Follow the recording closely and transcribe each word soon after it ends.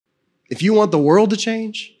If you want the world to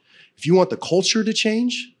change, if you want the culture to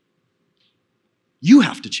change, you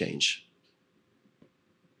have to change.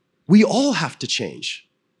 We all have to change.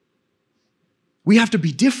 We have to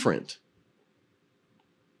be different.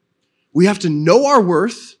 We have to know our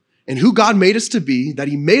worth and who God made us to be, that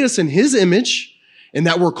he made us in his image, and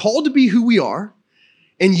that we're called to be who we are.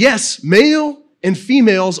 And yes, male and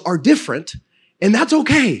females are different, and that's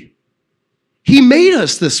okay. He made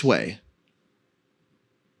us this way.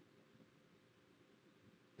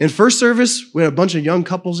 In first service, we had a bunch of young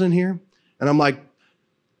couples in here, and I'm like,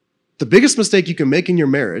 the biggest mistake you can make in your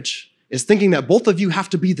marriage is thinking that both of you have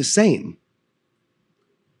to be the same.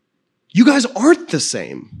 You guys aren't the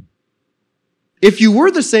same. If you were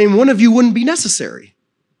the same, one of you wouldn't be necessary.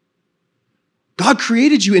 God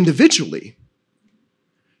created you individually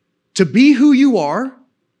to be who you are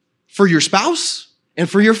for your spouse and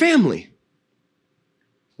for your family.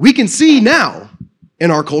 We can see now in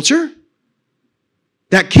our culture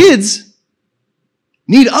that kids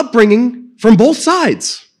need upbringing from both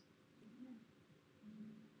sides.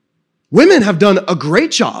 Women have done a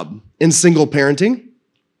great job in single parenting,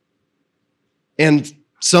 and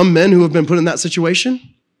some men who have been put in that situation.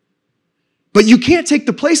 But you can't take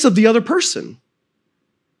the place of the other person.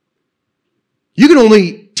 You can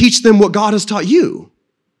only teach them what God has taught you.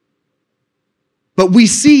 But we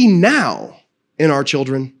see now in our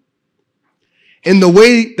children, in the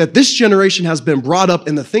way that this generation has been brought up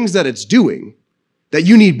and the things that it's doing, that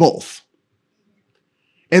you need both.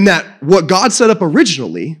 And that what God set up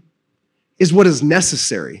originally is what is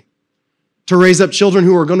necessary to raise up children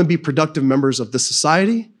who are going to be productive members of the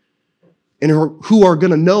society and who are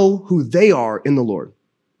going to know who they are in the Lord.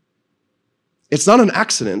 It's not an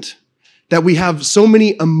accident that we have so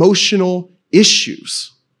many emotional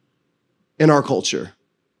issues in our culture.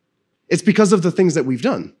 It's because of the things that we've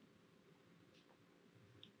done.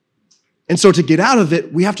 And so to get out of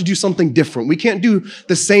it, we have to do something different. We can't do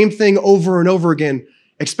the same thing over and over again,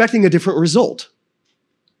 expecting a different result.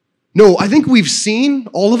 No, I think we've seen,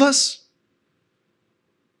 all of us,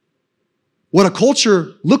 what a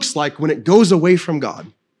culture looks like when it goes away from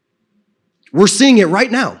God. We're seeing it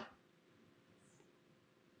right now.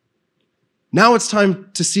 Now it's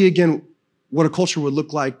time to see again what a culture would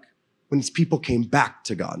look like when its people came back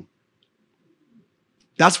to God.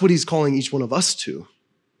 That's what he's calling each one of us to.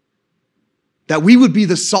 That we would be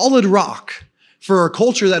the solid rock for a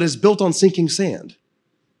culture that is built on sinking sand.